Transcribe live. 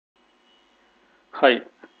Hi,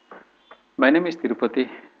 my name is Tirupati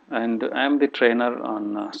and I am the trainer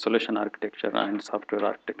on solution architecture and software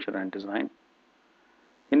architecture and design.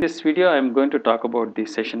 In this video, I am going to talk about the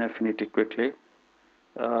session affinity quickly.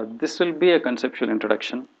 This will be a conceptual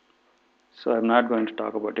introduction, so I'm not going to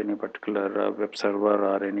talk about any particular web server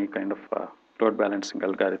or any kind of load balancing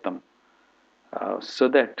algorithm, so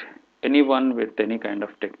that anyone with any kind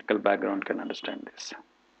of technical background can understand this.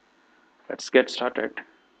 Let's get started.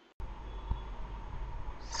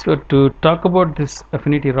 So to talk about this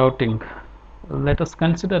affinity routing, let us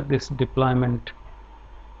consider this deployment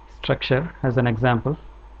structure as an example.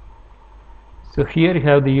 So here you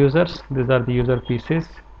have the users, these are the user PCs,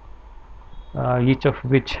 each of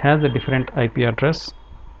which has a different IP address.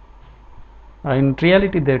 In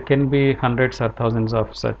reality, there can be hundreds or thousands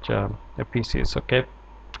of such PCs, okay,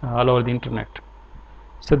 all over the internet.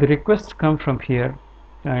 So the requests come from here,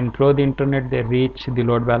 and through the internet they reach the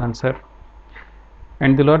load balancer,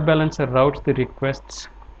 and the load balancer routes the requests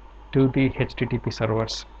to the HTTP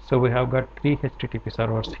servers. So we have got 3 HTTP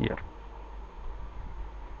servers here.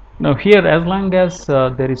 Now here, as long as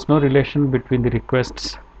there is no relation between the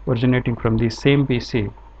requests originating from the same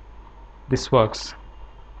PC, this works.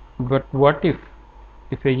 But what if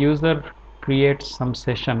a user creates some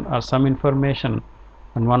session or some information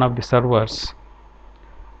on one of the servers,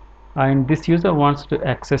 and this user wants to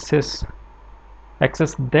access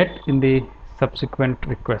that in the subsequent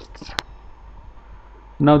requests?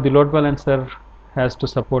 Now the load balancer has to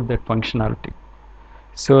support that functionality.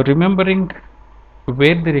 So remembering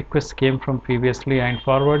where the request came from previously and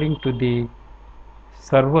forwarding to the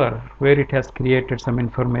server where it has created some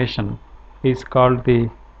information is called the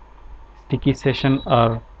sticky session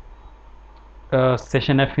or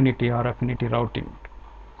session affinity or affinity routing.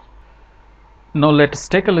 Now let's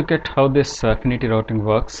take a look at how this affinity routing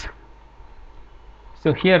works.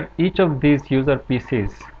 So here each of these user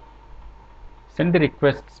PCs send the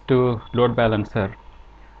requests to load balancer,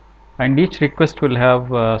 and each request will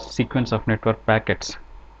have a sequence of network packets.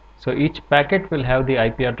 So each packet will have the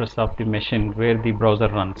IP address of the machine where the browser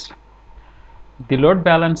runs. The load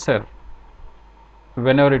balancer,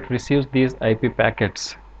 whenever it receives these IP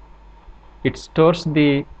packets, it stores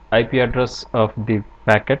the IP address of the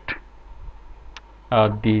packet,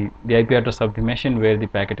 the IP address of the machine where the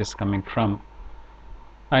packet is coming from,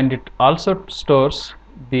 and it also stores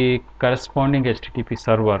the corresponding HTTP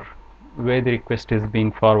server where the request is being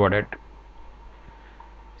forwarded.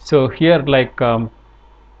 So here, like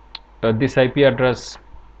this IP address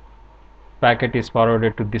packet is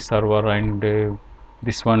forwarded to this server, and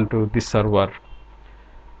this one to this server,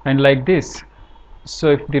 and like this.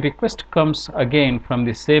 So if the request comes again from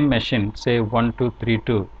the same machine, say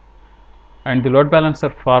 1232, and the load balancer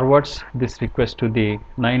forwards this request to the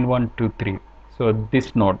 9123, so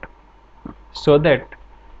this node, so that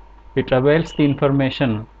it avails the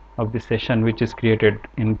information of the session which is created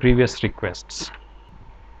in previous requests.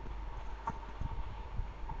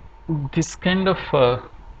 This kind of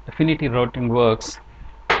affinity routing works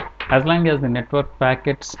as long as the network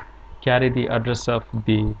packets carry the address of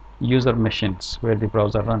the user machines where the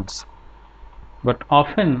browser runs. But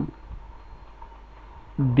often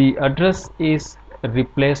the address is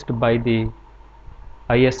replaced by the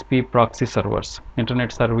ISP proxy servers,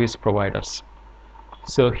 internet service providers.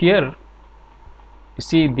 So here you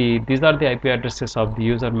see these are the IP addresses of the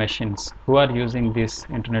user machines who are using this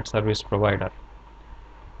internet service provider.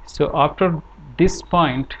 So after this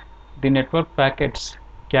point, the network packets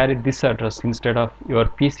carry this address instead of your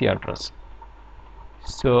PC address.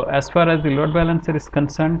 So as far as the load balancer is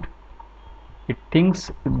concerned, it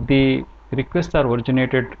thinks the requests are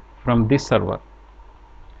originated from this server.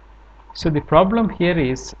 So the problem here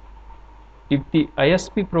is, if the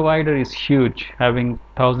ISP provider is huge, having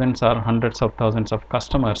thousands or hundreds of thousands of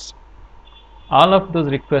customers, all of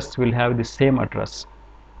those requests will have the same address.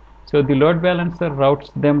 So the load balancer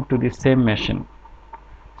routes them to the same machine,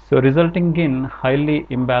 so resulting in highly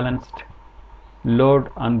imbalanced load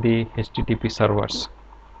on the HTTP servers.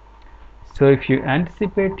 So if you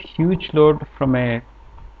anticipate huge load from a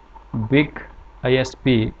big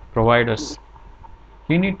ISP providers,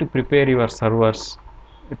 you need to prepare your servers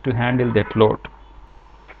to handle that load.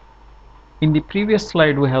 In the previous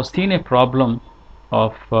slide, we have seen a problem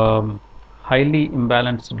of highly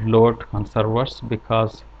imbalanced load on servers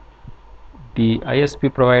because the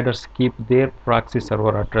ISP providers keep their proxy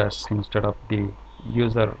server address instead of the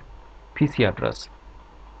user PC address.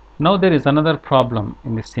 Now there is another problem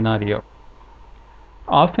in this scenario.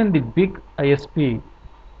 Often the big ISP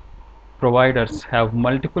providers have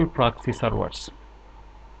multiple proxy servers.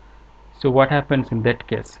 So what happens in that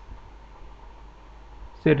case?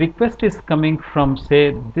 So a request is coming from,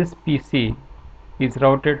 say, this PC is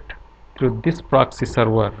routed through this proxy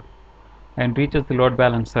server and reaches the load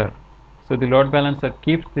balancer. So the load balancer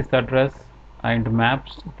keeps this address and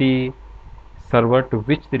maps the server to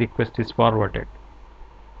which the request is forwarded.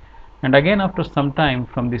 And again, after some time,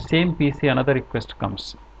 from the same PC another request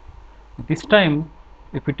comes. This time,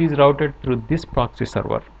 if it is routed through this proxy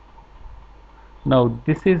server, now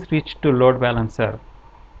this is reached to load balancer.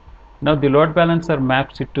 Now the load balancer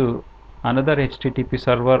maps it to another HTTP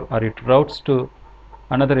server, or it routes to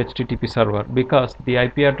another HTTP server, because the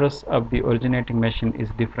IP address of the originating machine is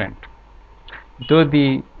different, though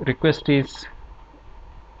the request is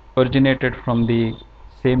originated from the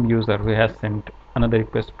same user who has sent another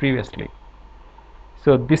request previously.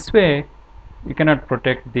 So this way you cannot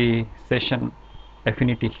protect the session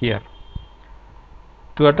affinity here.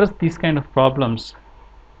 To address these kind of problems,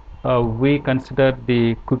 we consider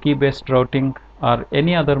the cookie based routing or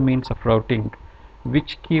any other means of routing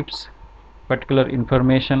which keeps particular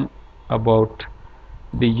information about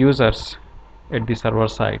the users at the server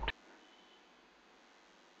side.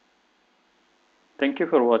 Thank you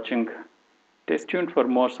for watching. Stay tuned for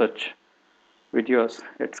more such videos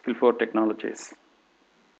at Skill4 Technologies.